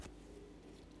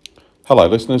Hello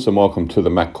listeners and welcome to the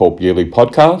MacCorp Yearly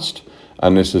Podcast,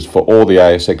 and this is for all the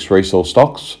ASX resource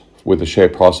stocks with a share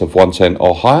price of 1 cent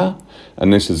or higher,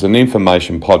 and this is an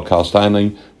information podcast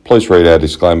only. Please read our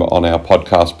disclaimer on our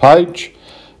podcast page.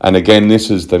 And again,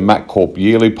 this is the MacCorp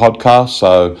Yearly Podcast,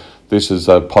 so this is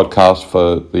a podcast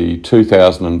for the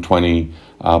 2020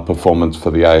 performance for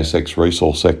the ASX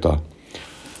resource sector.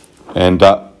 And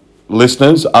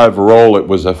listeners, overall it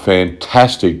was a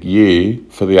fantastic year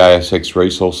for the ASX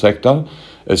resource sector,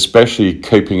 especially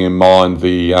keeping in mind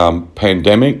the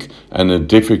pandemic and the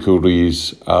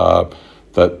difficulties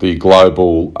that the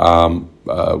global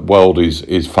world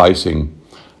is facing.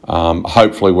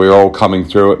 Hopefully we're all coming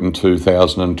through it, and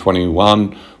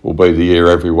 2021 will be the year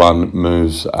everyone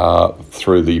moves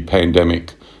through the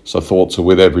pandemic. So thoughts are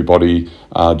with everybody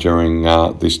during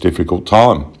this difficult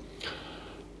time.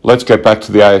 Let's get back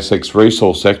to the ASX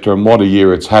resource sector and what a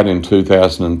year it's had in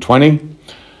 2020.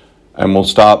 And we'll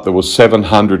start, there was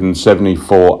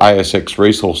 774 ASX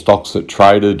resource stocks that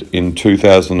traded in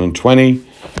 2020.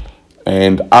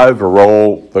 And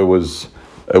overall, it was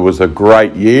a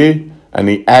great year, and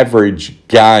the average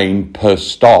gain per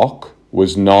stock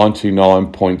was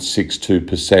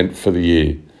 99.62% for the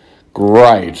year.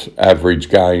 Great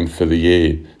average gain for the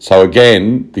year. So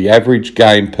again, the average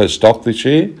gain per stock this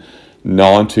year,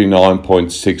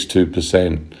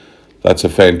 99.62%. That's a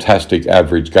fantastic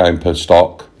average gain per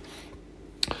stock.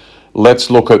 Let's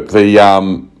look at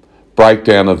the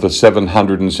breakdown of the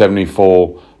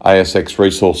 774 ASX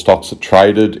resource stocks that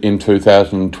traded in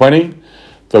 2020.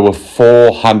 There were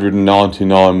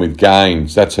 499 with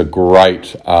gains. That's a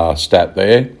great stat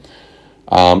there.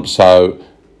 So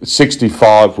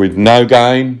 65 with no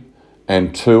gain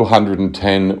and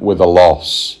 210 with a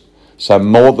loss. So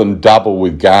more than double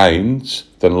with gains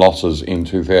than losses in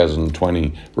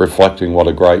 2020, reflecting what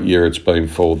a great year it's been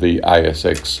for the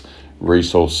ASX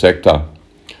resource sector.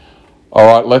 All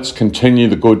right, let's continue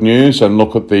the good news and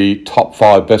look at the top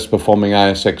 5 best performing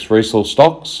ASX resource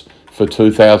stocks for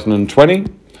 2020.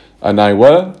 And they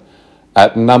were,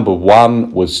 at number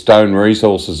 1 was Stone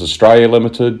Resources Australia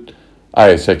Limited,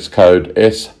 ASX code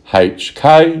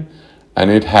SHK, and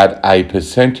it had a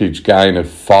percentage gain of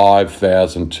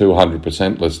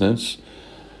 5,200%, listeners.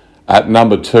 At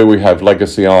number 2, we have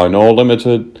Legacy Iron Ore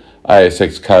Limited,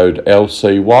 ASX code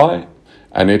LCY,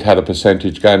 and it had a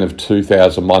percentage gain of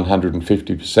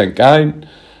 2,150% gain.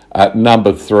 At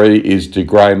number 3 is De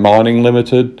Grey Mining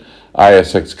Limited,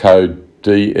 ASX code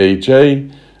DEG,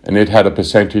 and it had a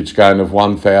percentage gain of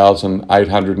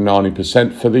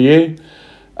 1,890% for the year.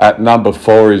 At number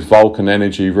 4 is Vulcan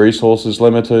Energy Resources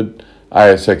Limited,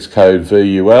 ASX code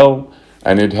VUL,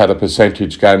 and it had a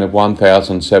percentage gain of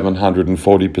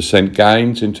 1,740%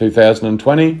 gains in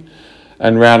 2020.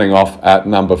 And rounding off at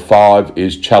number 5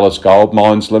 is Chalice Gold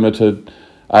Mines Limited,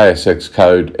 ASX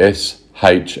code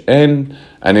SHN,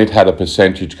 and it had a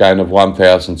percentage gain of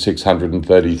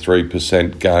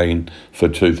 1,633% gain for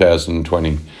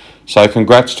 2020. So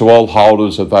congrats to all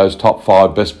holders of those top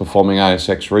 5 best performing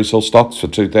ASX resource stocks for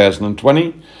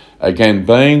 2020, again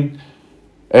being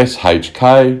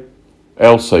SHK,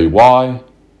 LCY,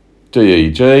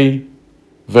 DEG,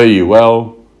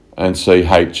 VUL and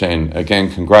CHN. Again,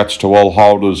 congrats to all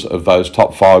holders of those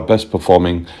top 5 best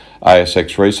performing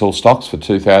ASX resource stocks for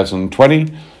 2020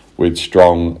 with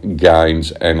strong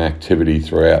gains and activity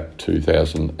throughout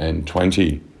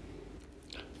 2020.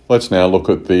 Let's now look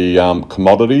at the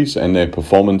commodities and their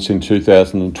performance in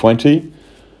 2020.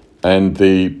 And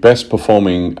the best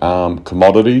performing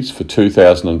commodities for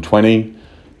 2020,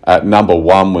 at number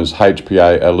 1 was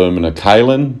HPA Alumina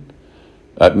Kaolin.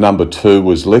 At number 2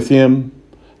 was lithium.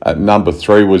 At number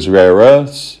 3 was rare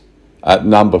earths. At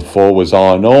number 4 was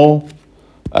iron ore.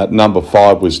 At number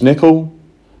 5 was nickel.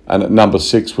 And at number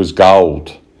 6 was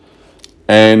gold.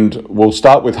 And we'll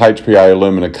start with HPA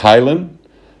Alumina Kaolin.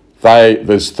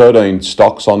 There's 13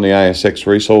 stocks on the ASX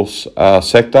resource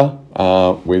sector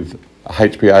with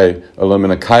HPA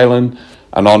Alumina Kaolin,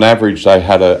 and on average they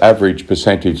had an average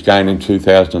percentage gain in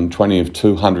 2020 of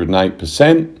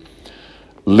 208%.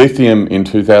 Lithium in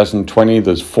 2020,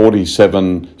 there's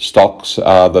 47 stocks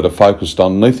that are focused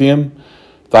on lithium.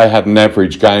 They had an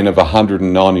average gain of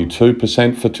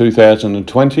 192% for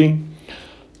 2020.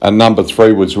 And number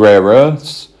 3 was rare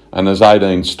earths, and there's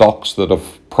 18 stocks that are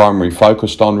primarily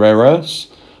focused on rare earths,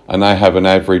 and they have an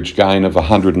average gain of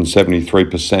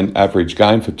 173% average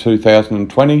gain for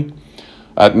 2020.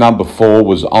 At number 4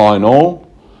 was iron ore.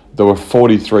 There were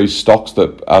 43 stocks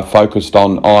that are focused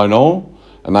on iron ore,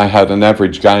 and they had an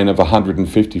average gain of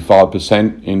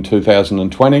 155% in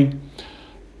 2020.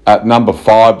 At number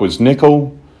 5 was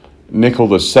nickel. Nickel,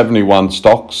 there's 71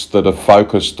 stocks that are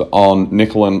focused on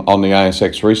nickel and on the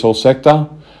ASX resource sector,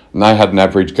 and they had an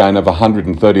average gain of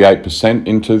 138%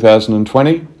 in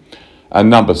 2020. And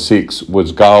number 6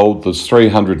 was gold. There's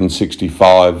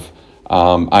 365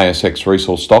 ASX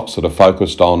resource stocks that are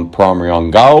focused primarily on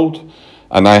gold,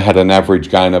 and they had an average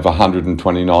gain of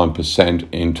 129%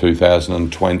 in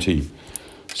 2020.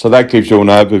 So that gives you an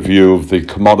overview of the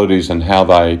commodities and how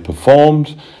they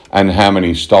performed, and how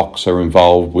many stocks are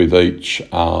involved with each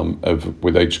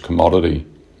commodity.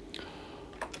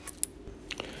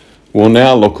 We'll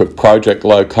now look at project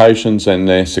locations and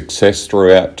their success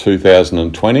throughout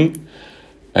 2020.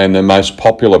 And the most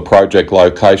popular project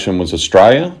location was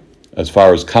Australia, as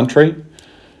far as country.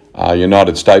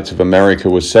 United States of America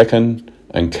was second,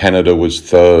 and Canada was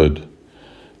third.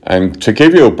 And to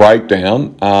give you a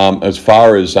breakdown, as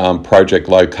far as project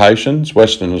locations,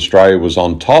 Western Australia was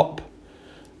on top.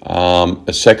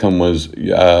 A second was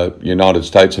United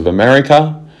States of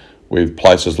America, with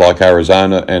places like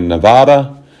Arizona and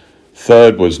Nevada.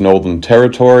 Third was Northern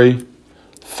Territory.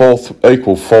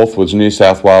 Fourth was New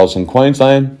South Wales and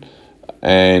Queensland.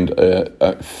 And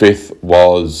fifth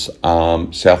was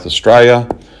South Australia.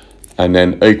 And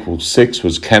then equal 6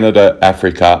 was Canada,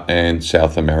 Africa, and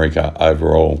South America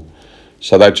overall.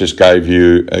 So that just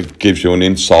gives you an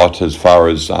insight as far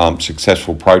as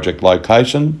successful project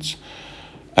locations.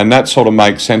 And that sort of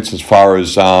makes sense as far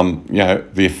as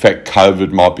the effect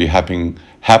COVID might be having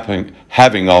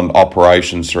on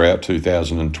operations throughout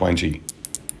 2020.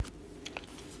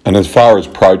 And as far as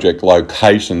project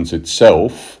locations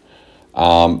itself,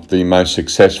 the most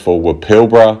successful were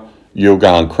Pilbara,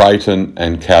 Yilgarn Creighton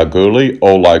and Kalgoorlie,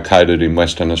 all located in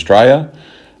Western Australia,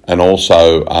 and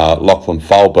also Lachlan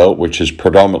Fold Belt, which is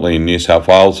predominantly in New South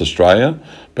Wales, Australia,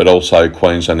 but also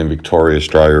Queensland and Victoria,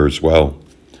 Australia as well.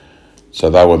 So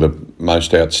they were the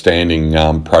most outstanding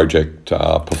project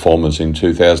performers in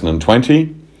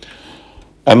 2020.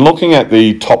 And looking at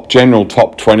the top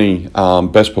 20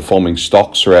 best performing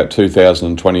stocks throughout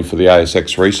 2020 for the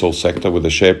ASX resource sector with a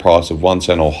share price of 1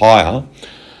 cent or higher,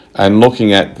 and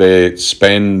looking at their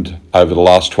spend over the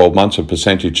last 12 months of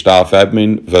percentage staff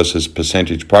admin versus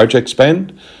percentage project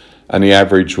spend, and the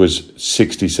average was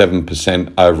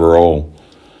 67% overall.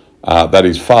 That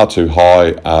is far too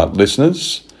high,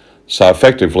 listeners. So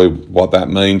effectively what that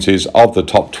means is of the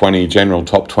top 20 in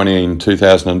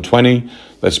 2020,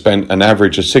 they spent an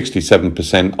average of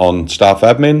 67% on staff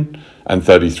admin and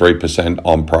 33%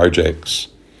 on projects.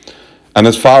 And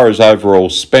as far as overall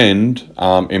spend,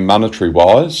 in monetary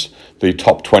wise, the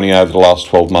top 20 over the last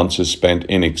 12 months has spent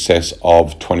in excess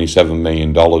of $27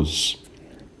 million. All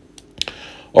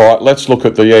right, let's look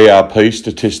at the ERP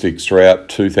statistics throughout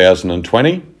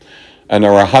 2020. And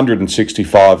there are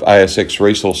 165 ASX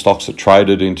resource stocks that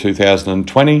traded in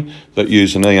 2020 that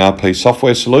use an ERP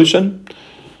software solution.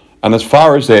 And as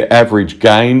far as their average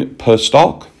gain per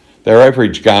stock, their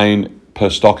average gain per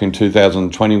stock in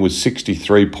 2020 was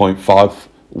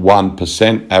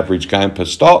 63.51% average gain per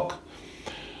stock.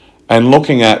 And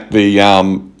looking at the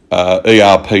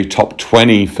ERP top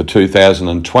 20 for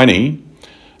 2020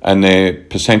 and their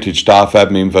percentage staff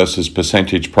admin versus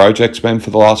percentage project spend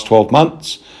for the last 12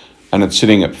 months, and it's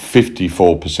sitting at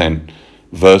 54%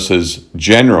 versus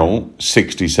general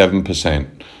 67%.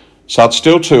 So it's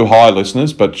still too high,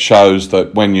 listeners, but shows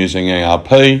that when using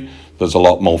ERP, there's a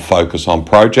lot more focus on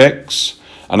projects.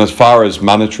 And as far as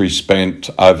monetary spent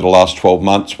over the last 12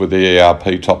 months with the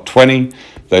ERP top 20,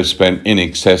 they've spent in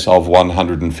excess of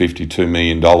 $152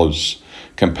 million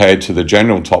compared to the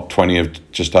general top 20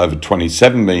 of just over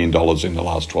 $27 million in the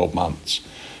last 12 months.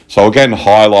 So again,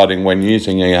 highlighting when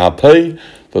using ERP,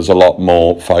 there's a lot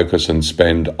more focus and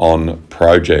spend on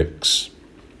projects.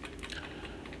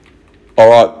 All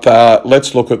right,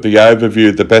 let's look at the overview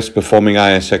of the best performing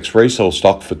ASX resource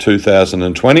stock for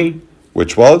 2020,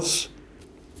 which was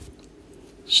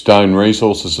Stone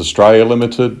Resources Australia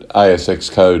Limited,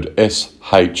 ASX code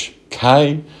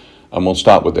SHK, and we'll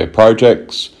start with their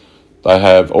projects. They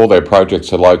have all their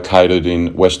projects are located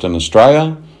in Western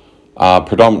Australia,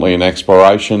 predominantly in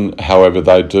exploration. However,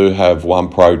 they do have one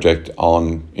project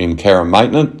in care and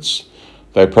maintenance.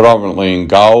 They're predominantly in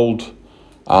gold.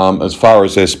 As far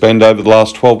as their spend over the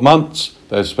last 12 months,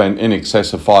 they've spent in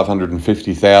excess of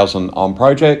 $550,000 on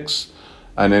projects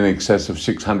and in excess of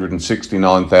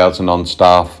 $669,000 on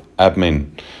staff admin.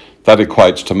 That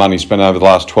equates to money spent over the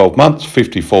last 12 months,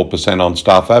 54% on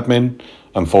staff admin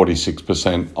and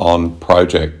 46% on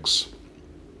projects.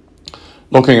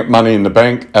 Looking at money in the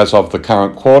bank as of the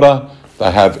current quarter,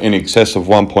 they have in excess of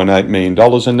 $1.8 million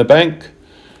in the bank,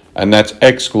 and that's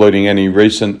excluding any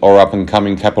recent or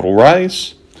up-and-coming capital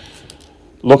raise.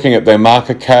 Looking at their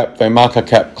market cap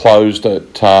closed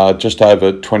at just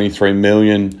over 23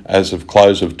 million as of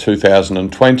close of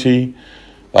 2020.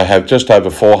 They have just over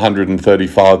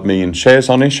 435 million shares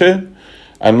on issue.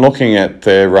 And looking at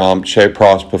their share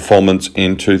price performance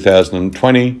in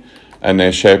 2020, and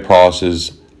their share price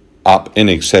is up in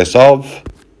excess of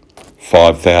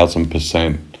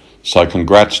 5,000%. So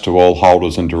congrats to all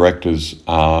holders and directors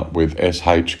with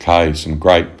SHK. Some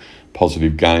great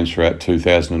positive gains throughout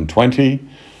 2020.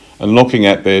 And looking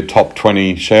at their top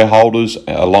 20 shareholders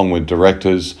along with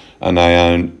directors, and they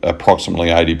own approximately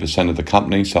 80% of the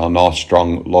company, so a nice,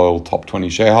 strong, loyal top 20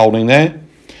 shareholding there.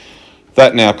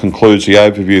 That now concludes the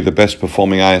overview of the best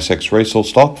performing ASX resource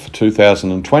stock for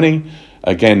 2020,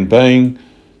 again being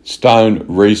Stone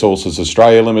Resources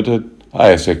Australia Limited,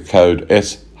 ASX code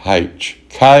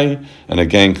SHK, and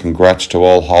again congrats to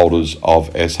all holders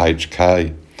of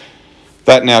SHK.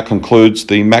 That now concludes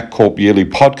the MacCorp Yearly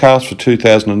Podcast for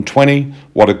 2020.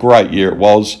 What a great year it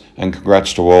was, and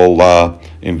congrats to all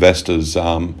investors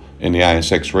in the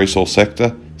ASX resource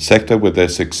sector with their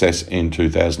success in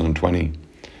 2020.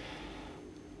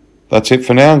 That's it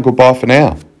for now, and goodbye for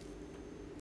now.